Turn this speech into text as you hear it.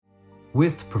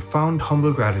With profound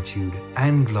humble gratitude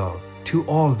and love to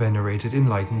all venerated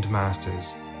enlightened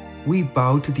masters, we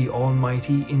bow to the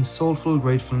Almighty in soulful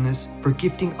gratefulness for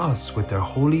gifting us with their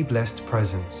holy blessed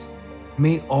presence.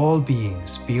 May all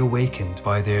beings be awakened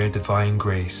by their divine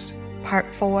grace. Part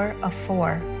 4 of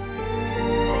 4.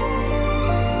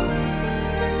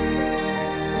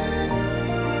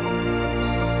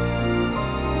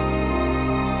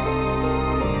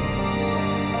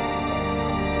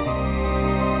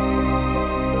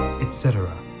 Etc.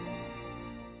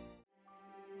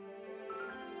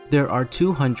 There are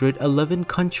 211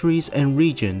 countries and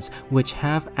regions which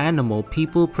have animal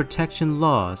people protection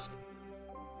laws.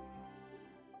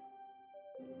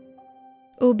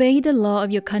 Obey the law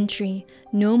of your country.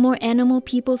 No more animal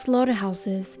people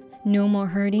slaughterhouses. No more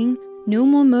hurting. No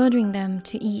more murdering them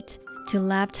to eat, to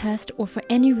lab test, or for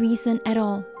any reason at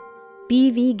all.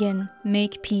 Be vegan.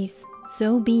 Make peace.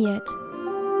 So be it.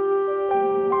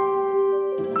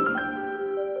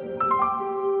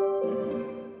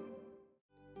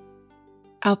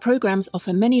 Our programs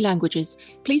offer many languages.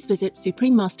 Please visit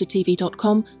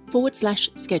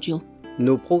suprememastertv.com/schedule.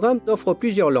 Nos programmes offrent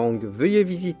plusieurs langues. Veuillez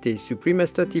visiter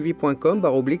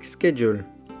suprememastertv.com/schedule.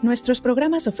 Nuestros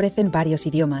programas ofrecen varios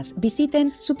idiomas.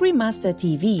 Visiten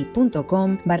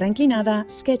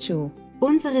suprememastertv.com/schedule.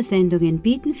 Unsere Sendungen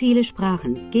bieten viele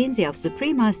Sprachen. Gehen Sie auf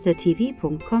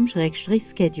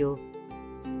suprememastertv.com/schedule.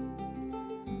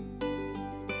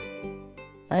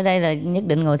 Ở đây là nhất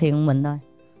định ngồi thiền một mình thôi.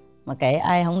 Mà kệ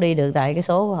ai không đi được tại cái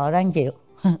số của họ ráng chịu.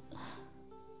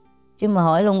 Chứ mà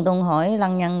hỏi lung tung, hỏi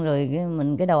lăng nhăng rồi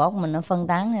cái đầu óc mình nó phân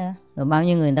tán nữa. Rồi bao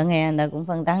nhiêu người ta nghe, người ta cũng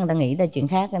phân tán, người ta nghĩ tới chuyện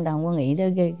khác, người ta không có nghĩ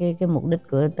tới cái mục đích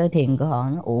của tới thiền của họ.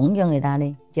 Nó uổng cho người ta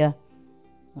đi, chưa?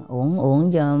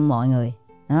 Uổng cho mọi người,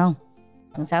 đúng không?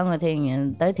 Sau người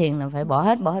thiền, tới thiền là phải bỏ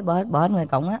hết ngoài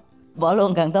cổng á. Bỏ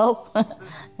luôn càng tốt.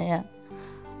 Yeah.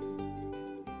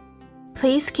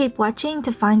 Please keep watching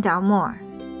to find out more.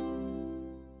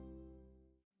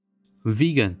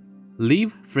 Vegan.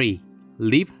 Live free.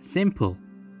 Live simple.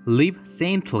 Live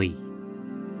saintly.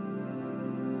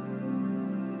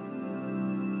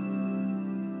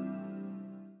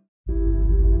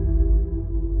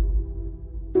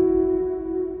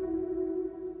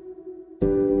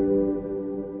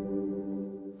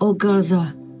 O Gaza,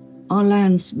 all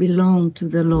lands belong to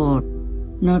the Lord,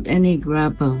 not any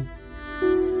grabber.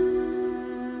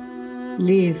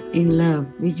 Live in love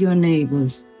with your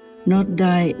neighbors, not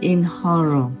die in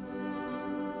horror.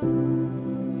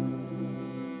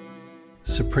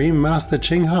 Supreme Master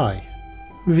Ching Hai,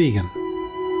 vegan.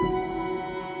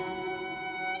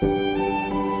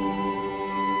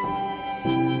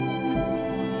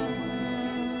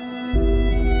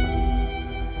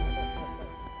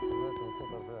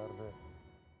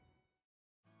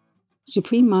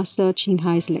 Supreme Master Ching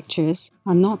Hai's lectures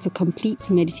are not a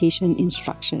complete meditation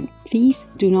instruction. Please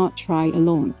do not try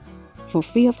alone. For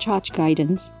free of charge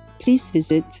guidance, please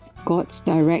visit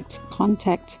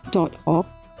godsdirectcontact.org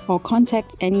or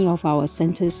contact any of our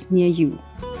centers near you.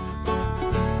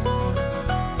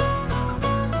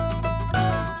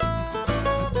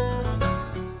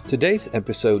 Today's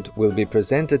episode will be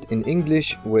presented in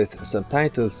English with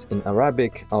subtitles in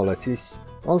Arabic, Aulasis,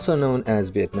 also known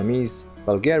as Vietnamese,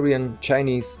 Bulgarian,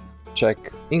 Chinese,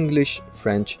 Czech, English,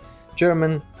 French,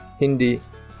 German, Hindi,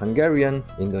 Hungarian,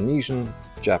 Indonesian,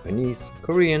 Japanese,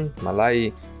 Korean,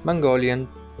 Malay, Mongolian,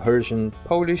 Persian,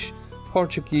 Polish,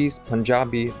 Portuguese,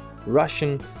 Punjabi,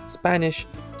 Russian, Spanish,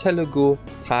 Telugu,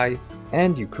 Thai,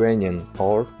 and Ukrainian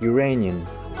or Uranian.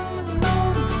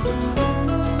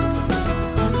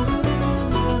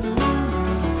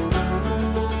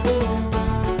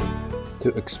 To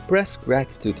express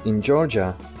gratitude in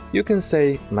Georgia, you can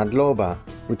say Madloba,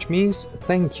 which means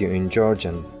thank you in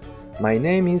Georgian. My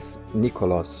name is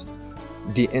Nikolos.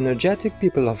 The energetic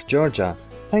people of Georgia,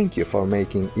 thank you for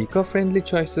making eco-friendly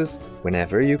choices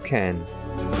whenever you can.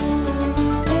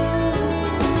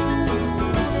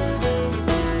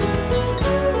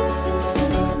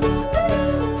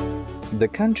 The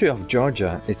country of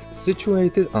Georgia is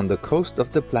situated on the coast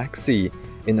of the Black Sea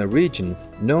in a region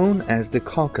known as the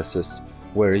Caucasus,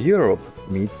 where Europe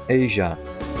meets Asia.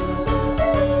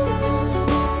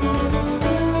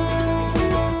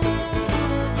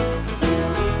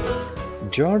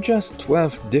 Georgia's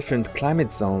 12 different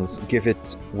climate zones give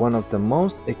it one of the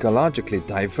most ecologically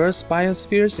diverse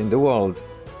biospheres in the world.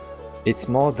 Its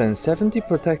more than 70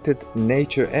 protected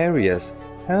nature areas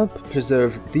help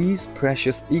preserve these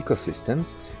precious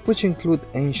ecosystems, which include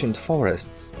ancient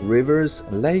forests, rivers,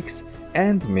 lakes,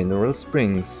 and mineral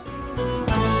springs.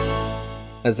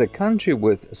 As a country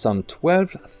with some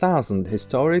 12,000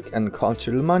 historic and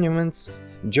cultural monuments,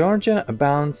 Georgia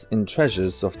abounds in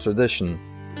treasures of tradition.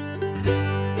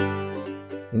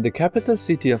 In the capital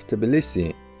city of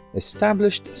Tbilisi,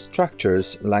 established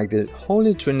structures like the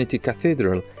Holy Trinity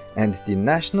Cathedral and the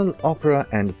National Opera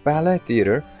and Ballet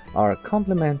Theatre are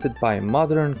complemented by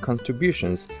modern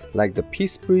contributions like the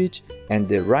Peace Bridge and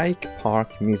the Reich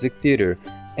Park Music Theatre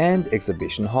and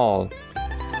Exhibition Hall.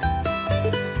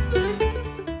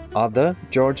 Other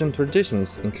Georgian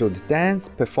traditions include dance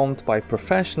performed by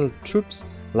professional troupes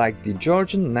like the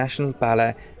Georgian National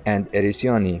Ballet and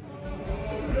Erisyoni.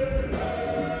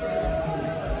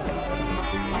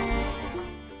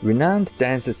 Renowned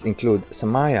dances include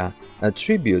Samaya, a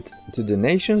tribute to the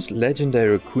nation's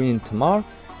legendary Queen Tamar,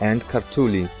 and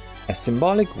Kartuli, a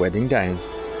symbolic wedding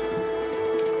dance.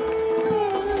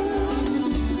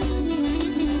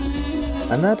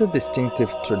 Another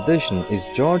distinctive tradition is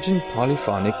Georgian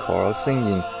polyphonic choral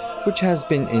singing, which has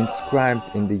been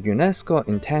inscribed in the UNESCO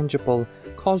Intangible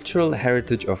Cultural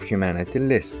Heritage of Humanity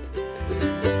list.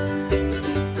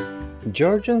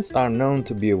 Georgians are known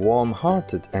to be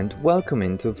warm-hearted and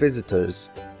welcoming to visitors.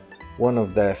 One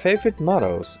of their favorite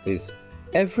mottos is,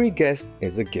 "Every guest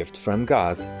is a gift from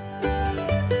God."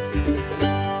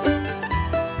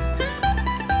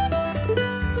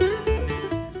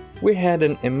 We had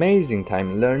an amazing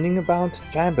time learning about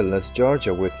fabulous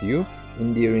Georgia with you,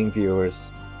 endearing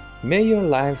viewers. May your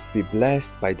lives be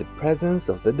blessed by the presence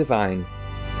of the divine.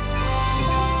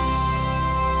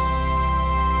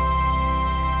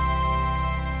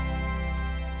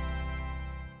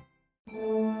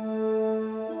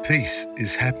 Peace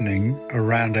is happening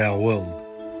around our world.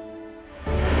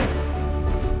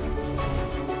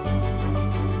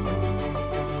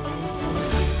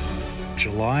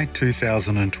 July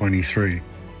 2023.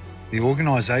 The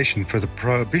Organisation for the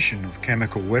Prohibition of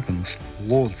Chemical Weapons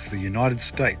lauds the United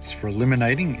States for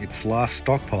eliminating its last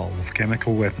stockpile of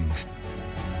chemical weapons.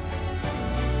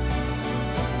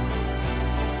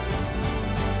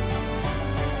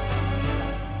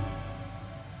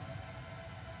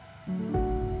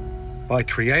 By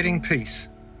creating peace,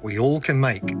 we all can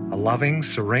make a loving,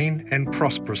 serene and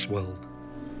prosperous world.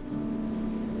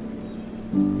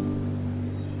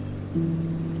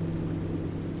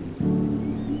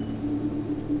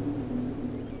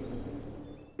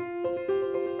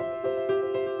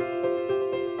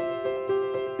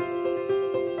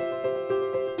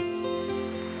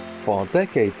 For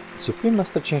decades, Supreme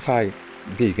Master Ching Hai,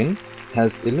 vegan,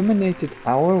 has illuminated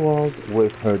our world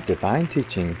with her divine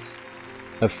teachings.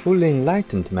 A fully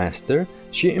enlightened master,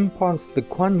 she imparts the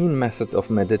Kuan Yin method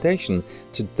of meditation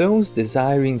to those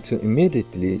desiring to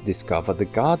immediately discover the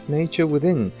God nature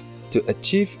within, to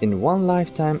achieve in one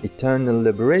lifetime eternal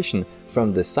liberation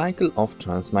from the cycle of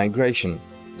transmigration.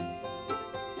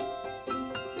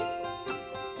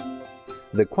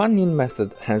 The Kuan Yin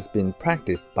method has been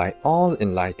practiced by all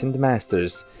enlightened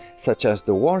masters, such as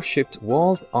the worshipped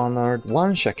world-honored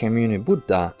One Shakyamuni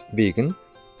Buddha, vegan,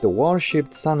 the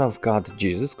worshipped Son of God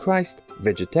Jesus Christ,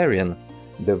 vegetarian,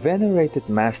 the venerated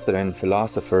master and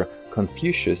philosopher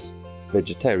Confucius,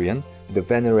 vegetarian, the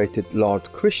venerated Lord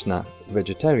Krishna,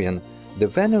 vegetarian, the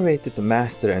venerated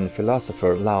master and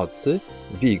philosopher Lao Tzu,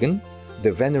 vegan,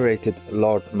 the venerated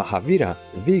Lord Mahavira,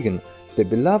 vegan, the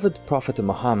beloved Prophet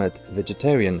Muhammad,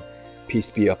 vegetarian,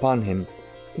 peace be upon him,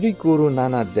 Sri Guru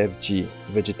Nanak Dev Ji,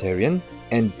 vegetarian,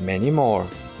 and many more.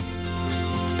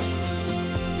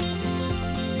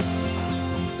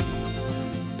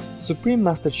 Supreme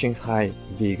Master Ching Hai,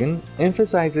 vegan,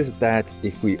 emphasizes that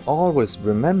if we always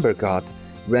remember God,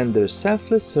 render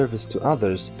selfless service to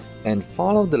others, and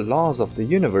follow the laws of the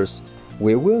universe,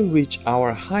 we will reach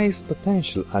our highest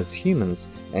potential as humans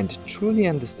and truly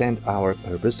understand our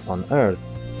purpose on earth.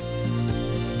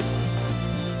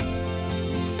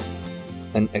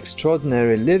 An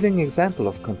extraordinary living example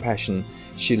of compassion,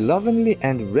 she lovingly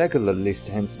and regularly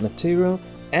sends material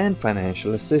and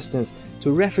financial assistance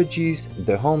to refugees,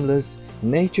 the homeless,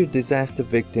 nature disaster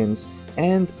victims,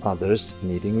 and others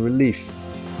needing relief.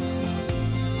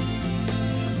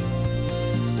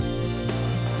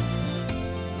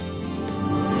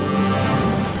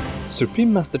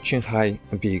 Supreme Master Ching Hai,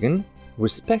 vegan,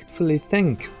 respectfully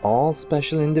thank all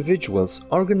special individuals,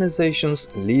 organizations,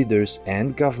 leaders,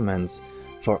 and governments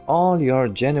for all your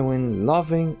genuine,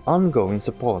 loving, ongoing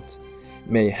support.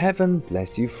 May heaven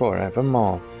bless you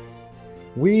forevermore.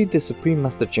 We, the Supreme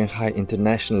Master Ching Hai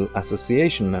International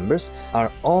Association members,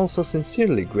 are also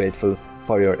sincerely grateful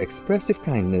for your expressive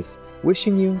kindness,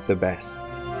 wishing you the best.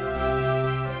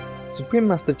 Supreme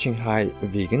Master Ching Hai,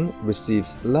 vegan,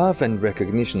 receives love and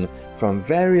recognition from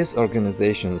various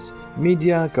organizations,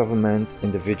 media, governments,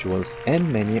 individuals,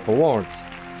 and many awards,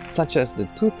 such as the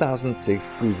 2006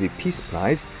 Guzi Peace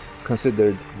Prize,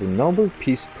 considered the Nobel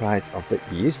Peace Prize of the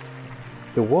East,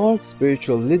 the World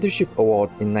Spiritual Leadership Award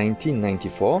in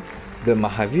 1994, the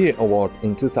Mahavir Award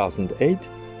in 2008,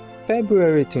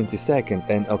 February 22nd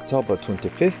and October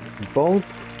 25th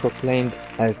both proclaimed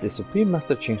as the Supreme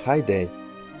Master Ching Hai Day,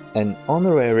 an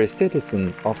honorary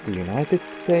citizen of the United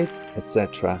States,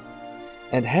 etc.,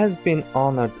 and has been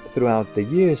honored throughout the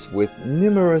years with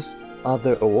numerous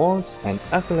other awards and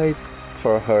accolades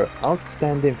for her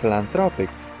outstanding philanthropic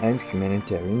and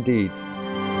humanitarian deeds.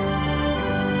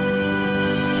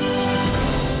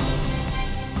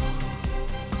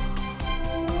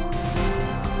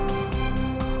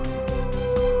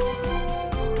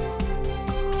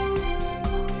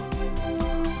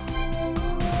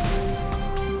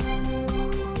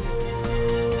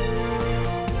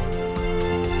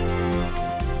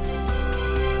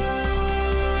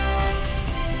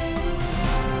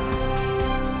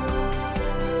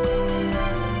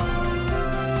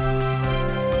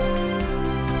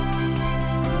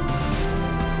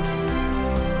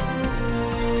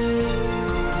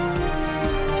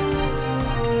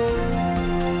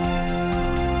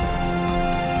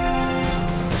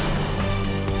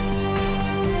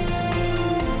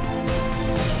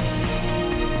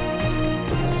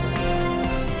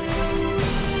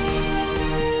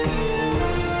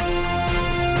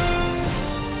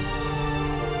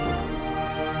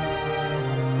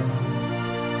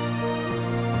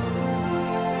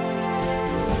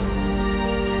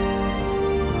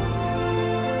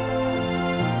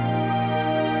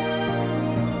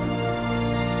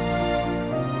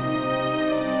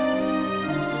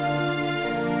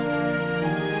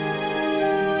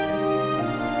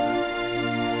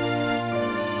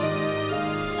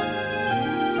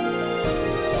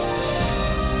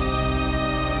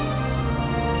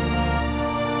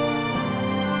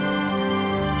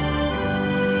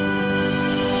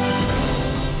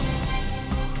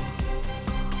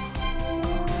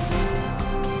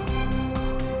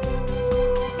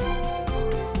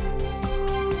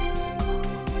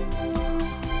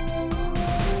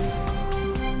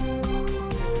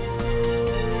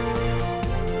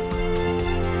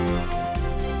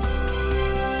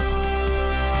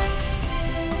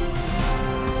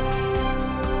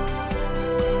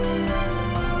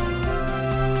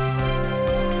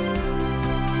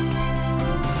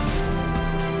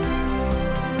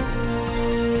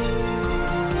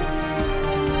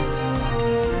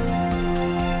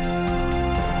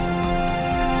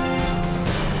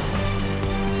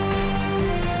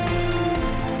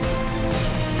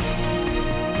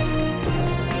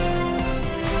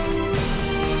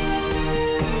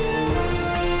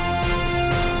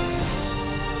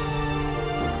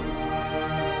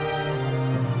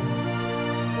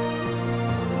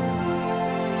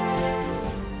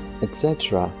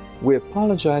 etc., we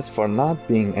apologize for not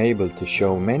being able to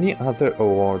show many other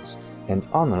awards and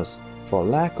honors for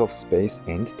lack of space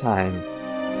and time.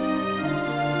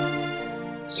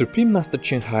 Supreme Master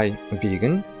Ching Hai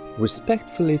Vegan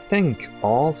respectfully thank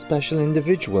all special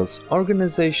individuals,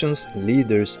 organizations,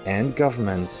 leaders, and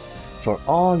governments for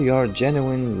all your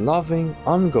genuine, loving,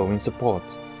 ongoing support.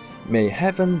 May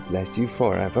heaven bless you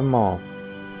forevermore.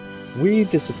 We,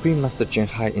 the Supreme Master Ching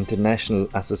Hai International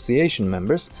Association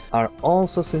members, are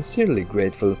also sincerely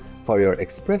grateful for your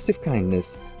expressive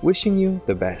kindness, wishing you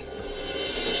the best.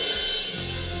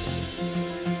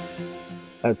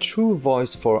 A true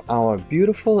voice for our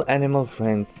beautiful animal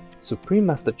friends, Supreme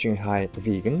Master Ching Hai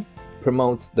Vegan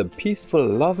promotes the peaceful,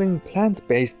 loving,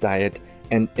 plant-based diet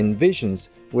and envisions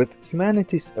with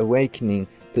humanity's awakening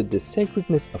to the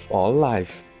sacredness of all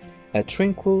life. A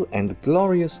tranquil and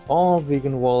glorious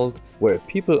all-vegan world where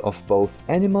people of both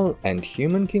animal and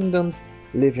human kingdoms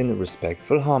live in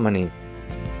respectful harmony.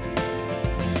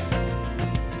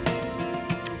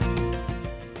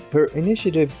 Her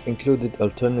initiatives included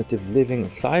alternative living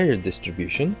flyer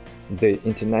distribution, the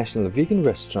international vegan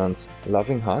restaurants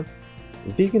Loving Hut,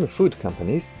 vegan food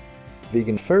companies,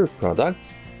 vegan fur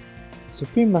products,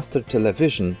 Supreme Master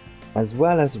Television, as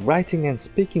well as writing and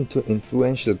speaking to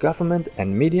influential government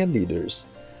and media leaders,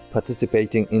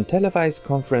 participating in televised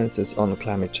conferences on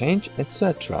climate change,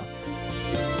 etc.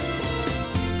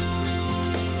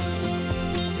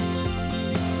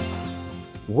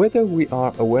 Whether we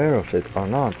are aware of it or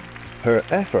not, her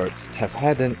efforts have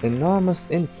had an enormous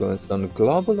influence on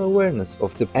global awareness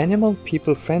of the animal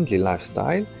people-friendly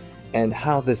lifestyle and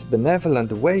how this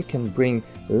benevolent way can bring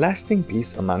lasting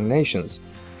peace among nations,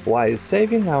 while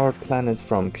saving our planet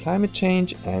from climate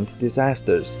change and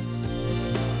disasters.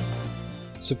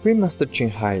 Supreme Master Ching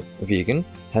Hai Vegan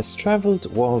has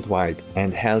traveled worldwide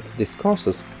and held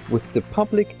discourses with the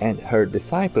public and her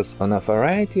disciples on a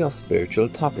variety of spiritual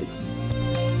topics.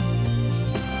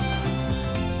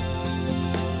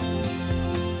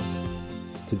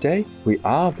 Today, we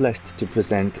are blessed to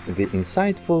present the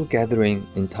insightful gathering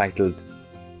entitled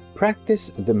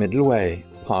Practice the Middle Way,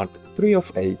 Part 3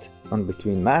 of 8 on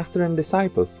Between Master and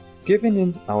Disciples, given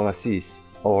in Aula Sis,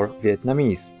 or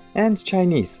Vietnamese, and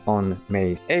Chinese on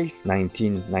May 8,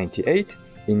 1998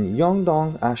 in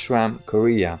Yeongdong Ashram,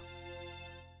 Korea.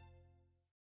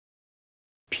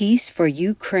 Peace for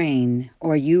Ukraine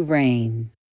or you reign.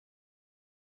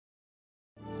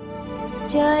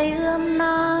 Trời ươm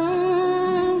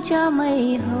nắng cho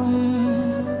mây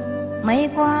hồng, mây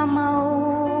qua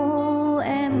mau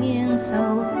em nghiêng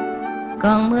sâu,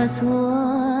 còn mưa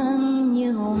xuống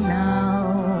như hôm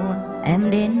nào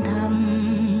em đến thăm,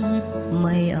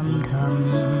 mây âm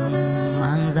thầm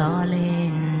mang gió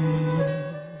lên.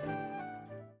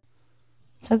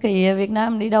 Sao kỳ vậy? Việt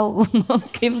Nam đi đâu cũng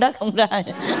kiếm đất không ra.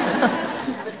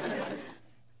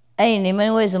 哎，你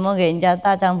们为什么给人家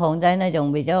搭帐篷在那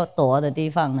种比较躲的地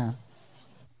方呢？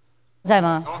在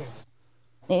吗？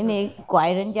你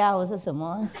拐人家或是什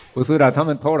么？不是的，他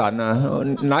们偷懒了，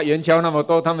拿圆锹那么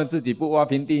多，他们自己不挖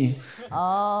平地。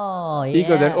哦，一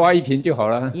个人挖一平就好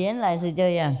了。原来是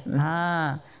这样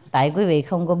à? Tại quý vị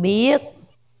không có biết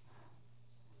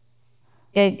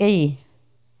cái gì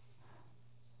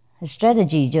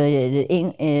strategy cho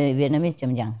Vietnamese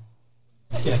chậm chậm.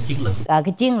 Chiến lược.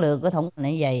 Cái chiến lược của thống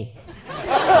này vậy.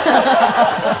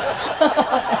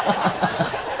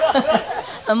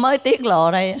 Mới tiết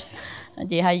lộ đây,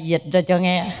 chị hay dịch ra cho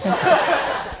nghe.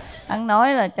 Hắn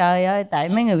nói là trời ơi, tại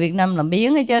mấy người Việt Nam làm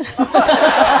biếng ấy chứ.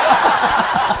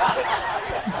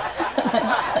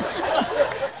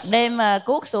 Đem mà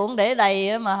cuốc xuống để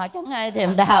đầy mà họ chẳng ai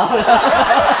thèm đào.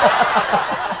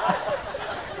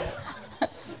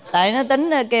 Tại nó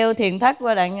tính kêu thiền thất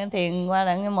qua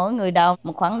đặng mỗi người đào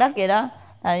một khoảng đất vậy đó,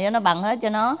 tại nó bằng hết cho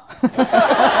nó.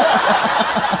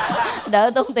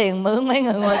 Đỡ tốn tiền mướn mấy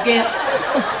người ngoài kia.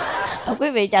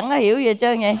 Quý vị chẳng có hiểu gì hết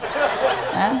trơn vậy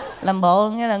hả? Làm bộ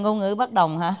nghĩa là ngôn ngữ bất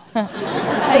đồng hả?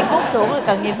 Thấy cuốc xuống là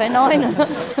cần gì phải nói nữa.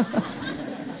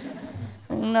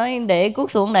 Nói để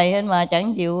cuốc xuống này mà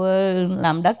chẳng chịu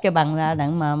làm đất cho bằng ra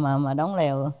đặng mà đóng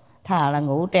lèo, thà là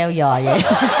ngủ treo giò vậy.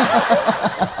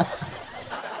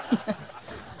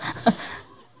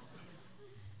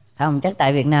 Không, chắc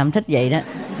tại Việt Nam thích vậy đó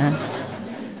à,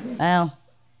 phải không?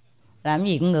 Làm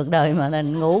gì cũng ngược đời mà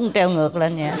mình ngủ cũng treo ngược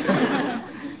lên vậy.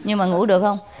 Nhưng mà ngủ được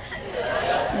không?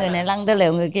 Người này lăn tới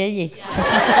lèo người kia gì?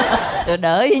 Rồi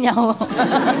đỡ với nhau.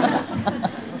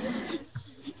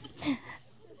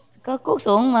 Có cuốc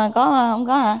xuống mà có không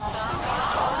có hả?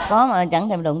 Có mà chẳng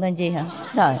thèm đụng tên chi hả?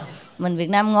 Trời, mình Việt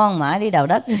Nam ngon mãi đi đào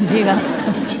đất chi không?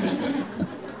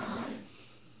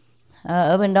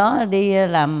 Ở bên đó đi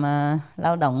làm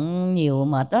lao động nhiều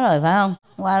mệt đó rồi phải không?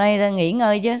 Qua đây ta nghỉ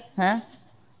ngơi chứ hả?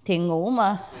 Thiền ngủ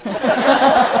mà.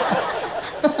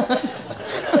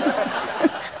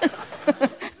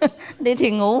 Đi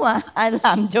thiền ngủ mà ai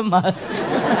làm cho mệt.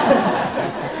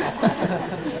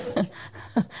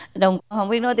 Đồng không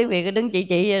biết nói tiếng Việt cứ đứng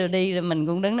chỉ rồi đi, rồi mình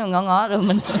cũng đứng đó ngó ngó rồi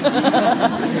mình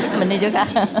mình đi chỗ khác.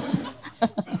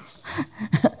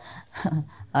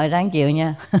 Rồi ráng chịu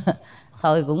nha.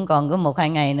 Thôi cũng còn có 1-2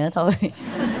 ngày nữa thôi.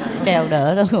 Treo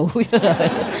đỡ đó ngủ cho rồi.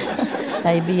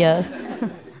 Thầy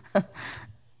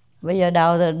bây giờ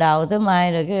đào tới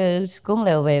mai rồi cái cuốn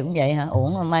lều về cũng vậy hả?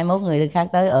 Uổng mà mai mốt người khác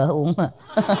tới ở uổng mà.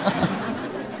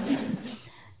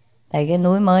 Tại cái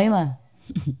núi mới mà.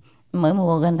 Mới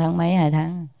mua gần tháng mấy 2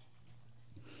 tháng.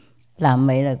 Làm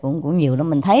vậy là cũng nhiều lắm.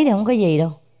 Mình thấy thì không có gì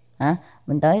đâu hả?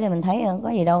 Mình tới đây mình thấy không có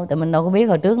gì đâu. Tại mình đâu có biết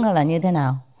hồi trước nó là như thế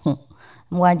nào.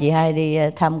 Hôm qua chị hai đi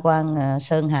tham quan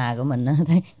Sơn Hà của mình,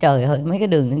 thấy trời ơi mấy cái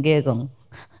đường bên kia còn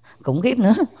khủng khiếp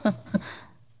nữa.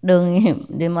 Đường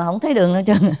đi mà không thấy đường nữa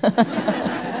trơn.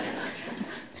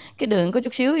 Cái đường có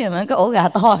chút xíu vậy mà có ổ gà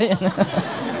to vậy.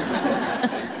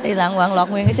 Đi lạng quạng lọt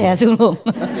nguyên cái xe xuống luôn.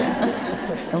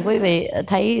 Còn quý vị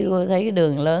thấy cái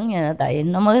đường lớn nha, tại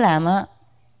nó mới làm á,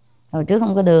 hồi trước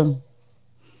không có đường.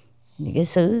 Thì cái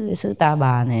xứ Ta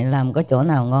Bà này làm có chỗ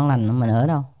nào ngon lành mình ở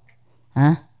đâu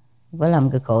hả? Phải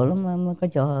làm cực khổ lắm mới có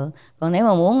chỗ ở. Còn nếu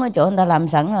mà muốn ở chỗ người ta làm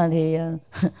sẵn rồi thì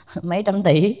mấy trăm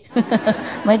tỷ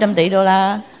mấy trăm tỷ đô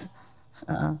la.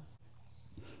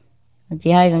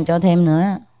 Chị hai còn cho thêm nữa.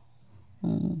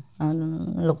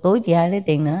 Lục túi chị hai lấy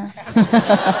tiền nữa.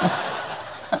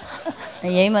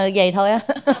 Vậy mà được vậy thôi á.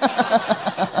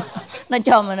 Nó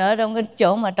cho mình ở trong cái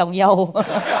chỗ mà trồng dâu.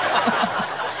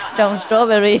 Trồng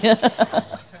strawberry.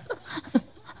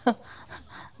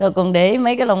 Rồi còn để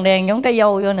mấy cái lồng đèn giống trái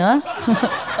dâu vô nữa.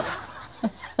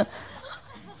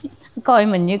 Coi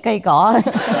mình như cây cỏ.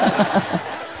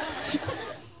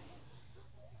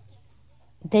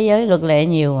 Thế giới luật lệ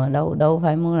nhiều mà đâu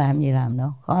phải muốn làm gì làm đâu,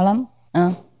 khó lắm.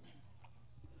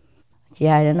 Chị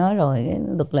hai đã nói rồi, cái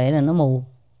luật lệ là nó mù.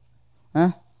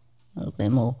 Luật lệ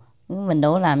mù. Mình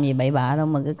đâu có làm gì bậy bạ đâu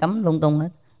mà cứ cấm lung tung hết.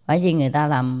 Phải chi người ta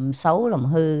làm xấu, làm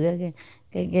hư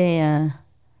cái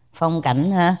phong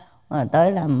cảnh ha, rồi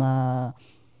tới làm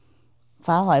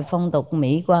phá hoại phong tục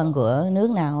mỹ quan của nước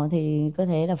nào thì có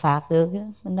thể là phạt được.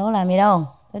 Mình đâu có làm gì đâu,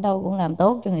 tới đâu cũng làm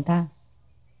tốt cho người ta,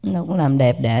 đâu cũng làm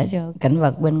đẹp đẽ cho cảnh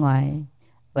vật bên ngoài.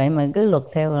 Vậy mà cứ luật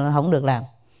theo là không được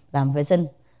làm phải xin,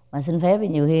 mà xin phép thì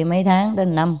nhiều khi mấy tháng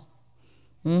đến năm.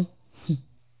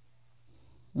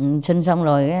 Xin xong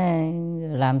rồi cái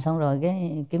làm xong rồi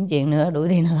cái kiếm chuyện nữa, đuổi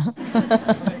đi nữa.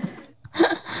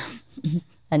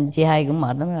 Anh chị hai cũng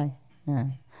mệt lắm rồi,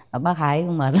 bác Hải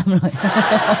cũng mệt lắm rồi.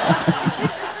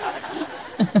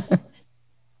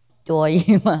 Chùa gì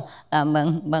mà làm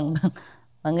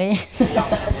bằng cái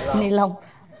ni lông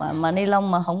mà ni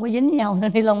lông mà không có dính nhau nữa,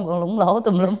 ni lông còn lủng lỗ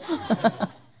tùm lum.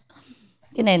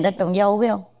 Cái này người ta trồng dâu biết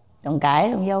không, trồng cải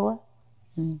trồng dâu á.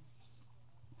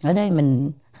 Ở đây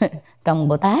mình trồng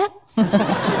Bồ Tát.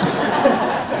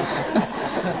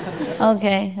 Ok,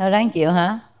 thôi ráng chịu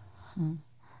hả?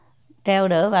 Treo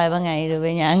đỡ vài ba ngày rồi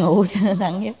về nhà ngủ cho nó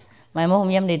thẳng nhất. Mai mốt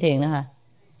không dám đi thiền nữa hả?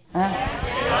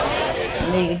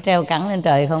 Đi treo cẳng lên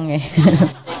trời không vậy?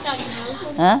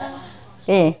 Hả?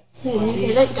 Cái gì? Ngủ như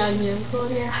thế lại càng nhớ cô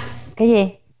nha. Cái gì?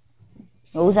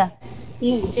 Ngủ sao?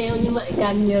 Ngủ treo như vậy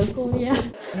càng nhớ cô nha.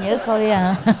 Nhớ cô đi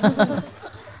hả?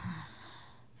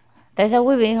 Tại sao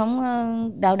quý vị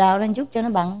không đào lên chút cho nó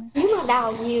bằng? Nếu mà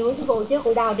đào nhiều thì cô chứ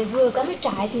cô đào để vừa có cái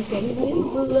trại thì sẽ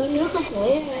mưa nước nó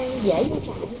sẽ dễ vô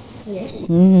trại. Dễ.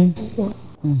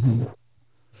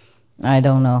 I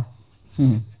don't know.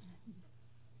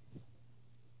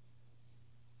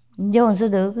 Vô làm sao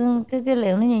được, cái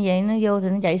liệu nó như vậy nó vô thì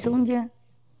nó chạy xuống chứ.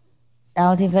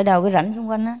 Đào thì phải đào cái rãnh xung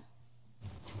quanh á.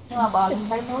 Nhưng mà bò lên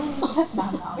tới núi hết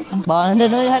đào nổi. Bò lên tới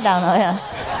núi hết đào nổi hả?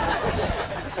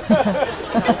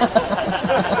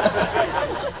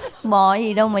 Bò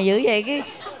gì đâu mà dữ vậy,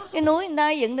 cái núi người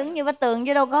ta dựng đứng như vách tường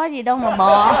chứ đâu có gì đâu mà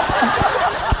bò.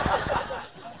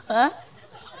 Hả?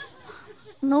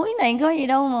 Núi này có gì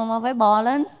đâu mà phải bò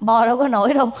lên, bò đâu có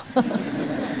nổi đâu.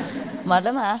 Mệt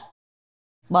lắm hả?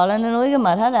 Bò lên núi cái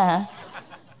mệt hết à hả?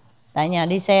 Tại nhà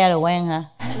đi xe rồi quen hả?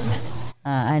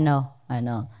 I know.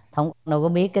 Thông đâu có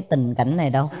biết cái tình cảnh này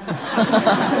đâu.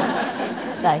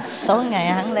 Tại tối ngày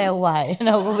hắn leo hoài,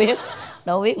 đâu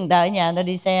biết người ta ở nhà người ta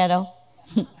đi xe đâu.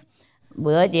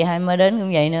 Bữa chị hai mới đến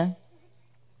cũng vậy nữa.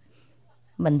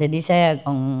 Mình thì đi xe,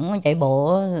 còn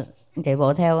chạy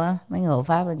bộ theo á, mấy người hộ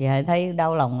pháp chị hai thấy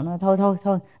đau lòng, nó thôi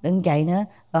đừng chạy nữa,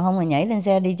 còn không mà nhảy lên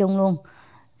xe đi chung luôn.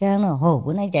 Cái nó hồ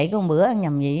bữa nay chạy có một bữa ăn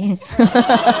nhầm gì.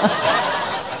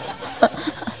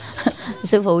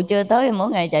 Sư phụ chưa tới mỗi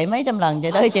ngày chạy mấy trăm lần,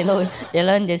 chạy tới chạy lui, chạy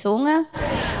lên chạy xuống á,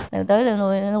 tới lên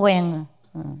lui nó quen.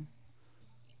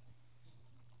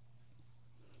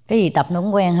 Cái gì tập nó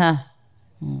cũng quen ha.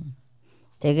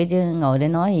 Thì cái chứ ngồi để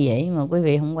nói gì vậy mà quý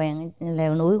vị không quen,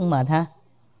 leo núi cũng mệt ha.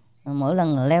 Mỗi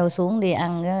lần leo xuống đi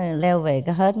ăn leo về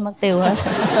cái hết mất tiêu hết.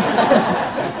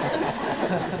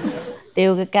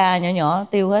 Tiêu cái ca nhỏ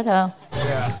tiêu hết không?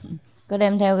 Có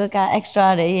đem theo cái ca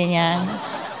extra để về nhà ăn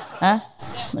hả?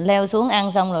 Mình leo xuống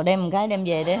ăn xong rồi đem một cái đem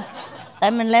về để,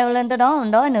 tại mình leo lên tới đó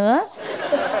mình đói nữa.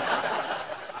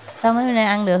 Sao mấy bữa nay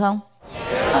ăn được không?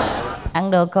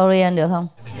 Ăn đồ Korean được không?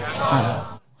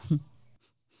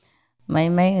 Mấy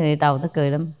người Tàu nó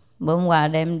cười lắm. Bữa hôm qua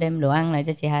đem đồ ăn lại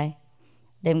cho chị hai,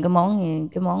 đem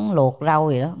cái món luộc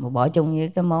rau gì đó mà bỏ chung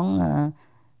với cái món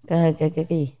cái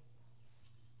gì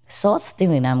sauce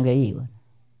tiếng Việt Nam cái gì vậy?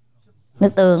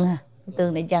 Nước tương ha, nước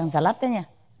tương để chan salad đó nha.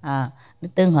 Nước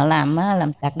tương họ làm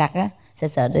đặc á,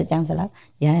 sợ để chan salad.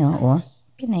 Chị hai hỏi ủa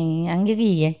cái này ăn với cái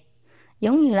gì vậy?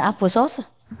 Giống như là apple sauce,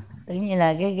 tự nhiên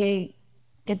là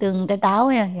cái tương cái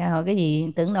táo nha. Dạ hỏi cái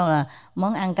gì, tưởng đâu là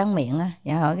món ăn tráng miệng á.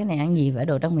 Dạ hỏi cái này ăn gì phải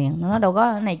đồ tráng miệng, nó đâu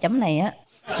có, cái này chấm này á.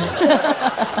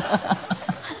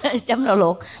 Chấm rau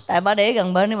luộc, tại bà để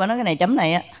gần bên đi bà nói cái này chấm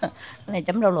này á. Cái này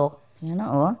chấm rau luộc. Dạ nó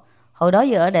ủa hồi đó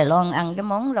giờ ở Đài Loan ăn cái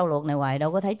món rau luộc này hoài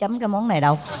đâu có thấy chấm cái món này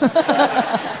đâu.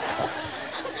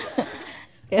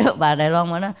 Cái bà Đài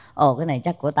Loan mà nói ồ cái này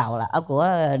chắc của Tàu là của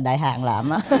Đại Hàn làm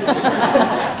á.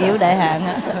 Kiểu Đại Hàn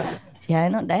á. Chị hai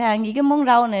nói Đại Hàn gì, cái món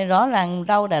rau này rõ ràng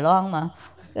rau Đài Loan mà.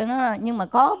 Cái nó nhưng mà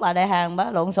có bà Đại Hàn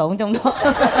bà lộn xộn trong đó.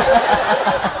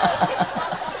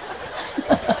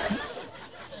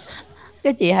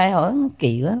 Cái chị hai hỏi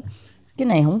kỳ quá, cái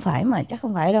này không phải mà, chắc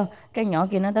không phải đâu. Cái nhỏ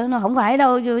kia nó tới nó không phải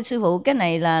đâu sư phụ, cái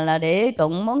này là để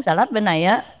trộn món xà lách bên này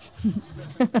á.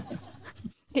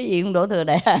 Cái gì cũng đổ thừa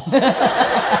đại hàng.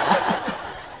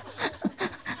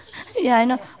 Dạy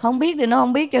nó không biết thì nó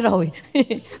không biết cho rồi.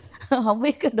 Không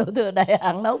biết cái đổ thừa đại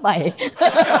hàng nấu bậy.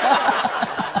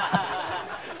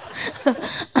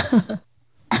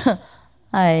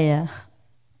 Ai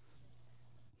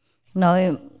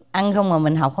nói ăn không mà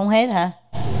mình học không hết hả?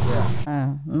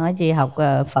 Nói chi học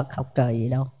Phật học trời gì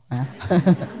đâu hả?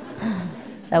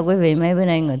 Sao quý vị mấy bữa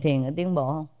nay ngồi thiền có tiến bộ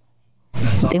không?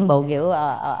 Tiến bộ kiểu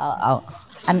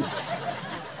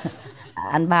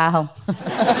anh ba không?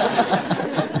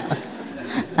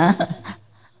 Hả?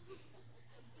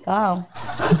 Có không?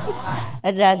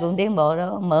 Ít ra cũng tiến bộ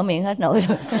đó, mở miệng hết nổi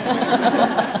rồi.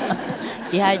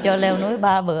 Chị hai cho leo núi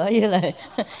 3 bữa với lại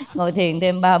ngồi thiền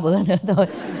thêm 3 bữa nữa thôi.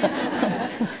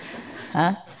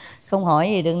 Hả? Không hỏi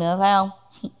gì được nữa phải không?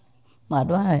 Mệt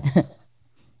quá rồi.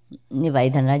 Như vậy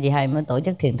thành ra chị hai mới tổ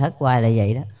chức thiền thất hoài là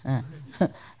vậy đó.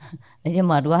 Để cho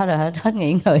mệt quá rồi hết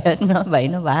nghỉ ngơi hết, nói bậy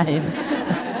nói bạ vậy.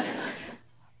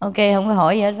 Ok, không có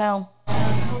hỏi gì hết phải không?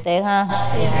 Tiện ha?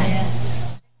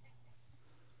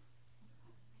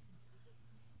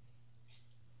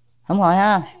 Không hỏi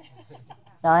ha?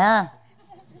 Rồi ha?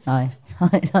 Rồi,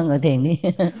 thôi ngồi thiền đi.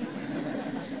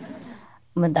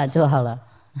 Mình đã做好了。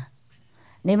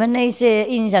你们那些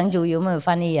印象组有没有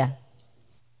翻译啊？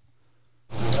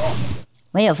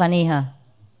没有翻译哈？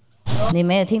你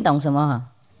没有听懂什么哈？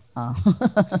哦，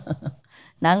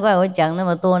难怪我讲那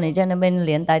么多，你在那边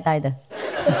脸呆呆的。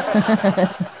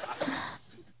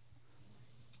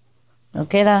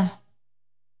Ok啦.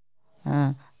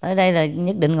 Tới đây là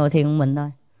nhất định ngồi thiền một mình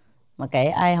thôi. Mà kể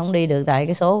ai không đi được tại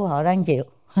cái số của họ ráng chịu.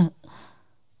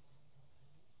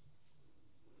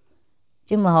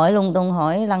 Chứ mà hỏi lung tung,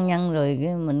 hỏi lăng nhăng rồi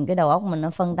cái đầu óc mình nó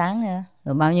phân tán nữa.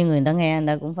 Rồi bao nhiêu người ta nghe, người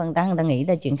ta cũng phân tán, người ta nghĩ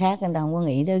tới chuyện khác, người ta không có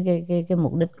nghĩ tới cái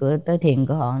mục đích của tới thiền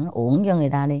của họ. Nó uổng cho người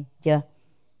ta đi, chưa?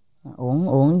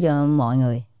 Uổng cho mọi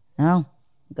người, đúng không?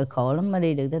 Cực khổ lắm mới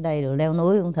đi được tới đây, rồi leo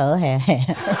núi cũng thở hè.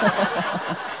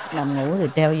 Nằm ngủ thì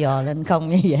treo giò lên không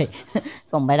như vậy.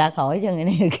 Còn bài đặt hỏi cho người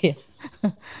này kìa.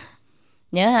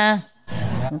 Nhớ ha.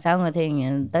 Sau người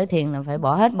thiền tới thiền là phải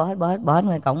bỏ hết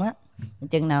ngoài cổng á.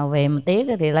 Chừng nào về mà tiếc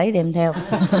thì lấy đem theo.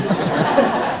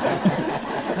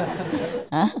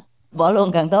 Hả? Bỏ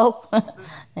luôn càng tốt.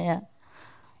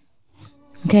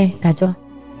 Ok, thả cho.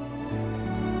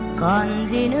 Còn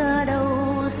gì nữa đâu,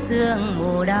 sương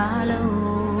mù đã lâu.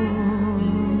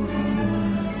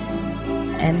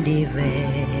 Em đi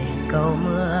về cầu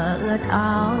mưa ướt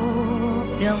áo,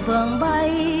 đường phượng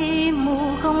bay mù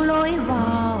không lối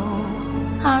vào,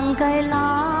 hàng cây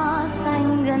lá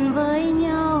xanh gần với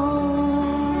nhau.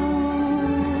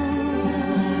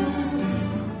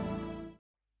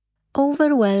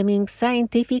 Overwhelming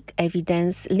scientific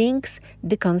evidence links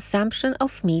the consumption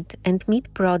of meat and meat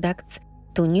products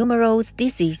to numerous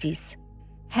diseases.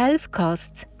 Health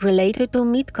costs related to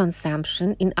meat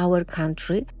consumption in our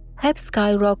country have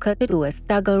skyrocketed to a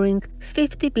staggering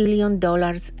 $50 billion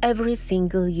every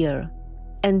single year.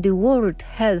 And the World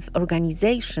Health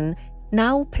Organization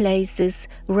now places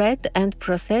red and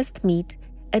processed meat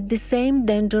at the same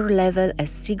danger level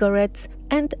as cigarettes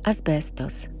and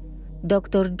asbestos.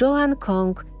 Dr. Joan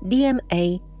Kong,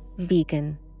 DMA,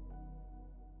 vegan.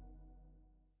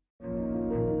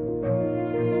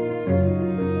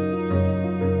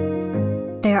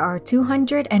 There are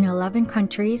 211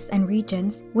 countries and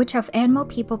regions which have animal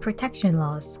people protection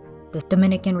laws. The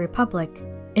Dominican Republic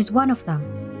is one of them.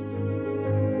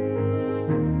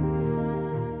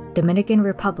 Dominican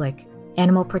Republic,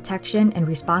 Animal Protection and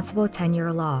Responsible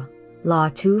Tenure Law, Law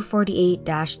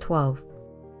 248-12.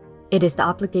 It is the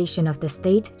obligation of the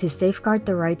state to safeguard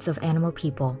the rights of animal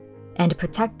people and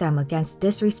protect them against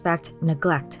disrespect,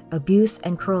 neglect, abuse,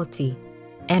 and cruelty.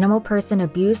 Animal person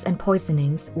abuse and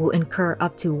poisonings will incur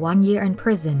up to 1 year in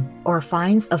prison or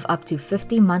fines of up to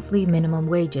 50 monthly minimum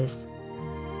wages.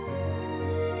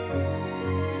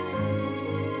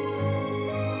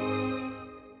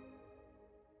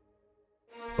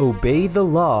 Obey the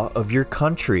law of your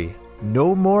country.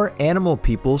 No more animal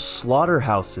people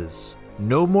slaughterhouses.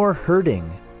 No more hurting.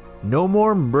 No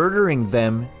more murdering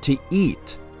them to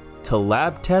eat, to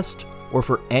lab test, or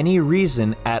for any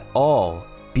reason at all.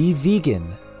 Be vegan.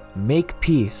 Make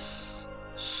peace.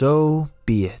 So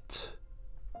be it.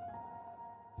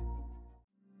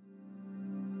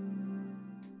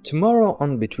 Tomorrow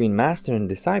on Between Master and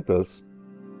Disciples.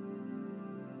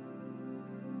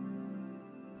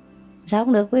 Sao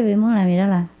không được, quý vị muốn làm gì đó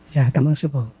là? Dạ, cảm ơn sư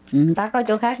phụ. Ta có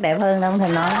chỗ khác đẹp hơn đâu,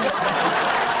 Thành nói.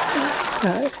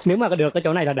 Nếu mà được cái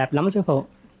chỗ này là đẹp lắm sư phụ.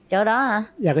 Chỗ đó hả?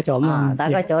 Dạ cái chỗ mà ta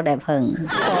có chỗ đẹp hơn.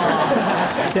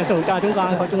 Dạ sổ cho chúng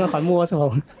con khỏi mua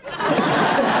sổ.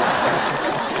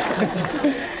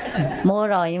 Mua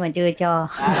rồi nhưng mà chưa cho.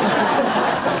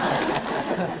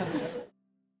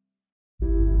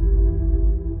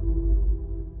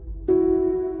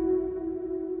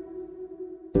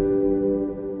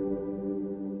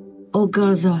 O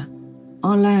Gaza,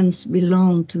 all lands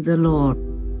belong to the Lord,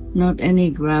 not any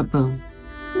grabber.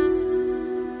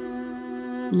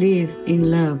 Live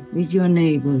in love with your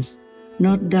neighbors,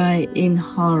 not die in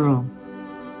horror.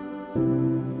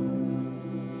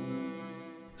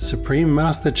 Supreme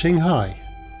Master Ching Hai,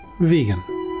 vegan.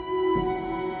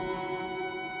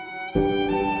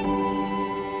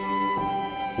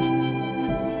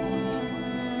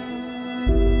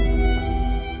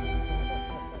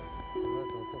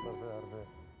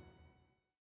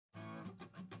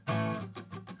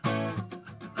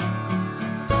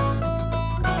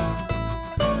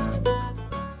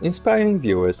 Inspiring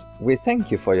viewers, we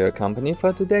thank you for your company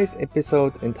for today's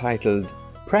episode entitled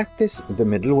Practice the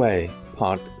Middle Way,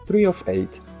 Part 3 of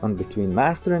 8 on Between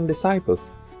Master and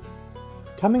Disciples.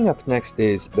 Coming up next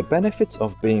is The Benefits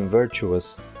of Being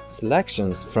Virtuous,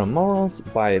 Selections from Morals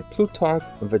by Plutarch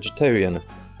Vegetarian,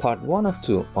 Part 1 of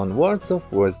 2 on Words of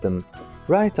Wisdom,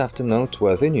 right after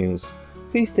noteworthy news.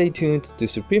 Please stay tuned to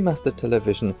Supreme Master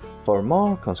Television for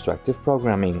more constructive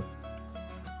programming.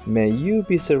 May you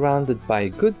be surrounded by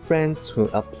good friends who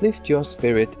uplift your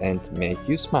spirit and make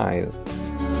you smile.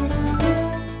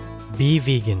 Be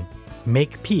vegan.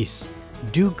 Make peace.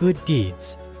 Do good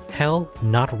deeds. Hell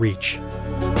not reach.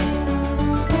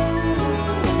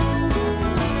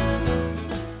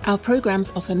 Our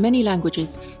programs offer many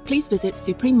languages. Please visit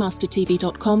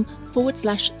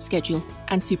suprememastertv.com/schedule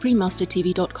and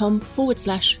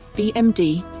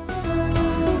suprememastertv.com/BMD.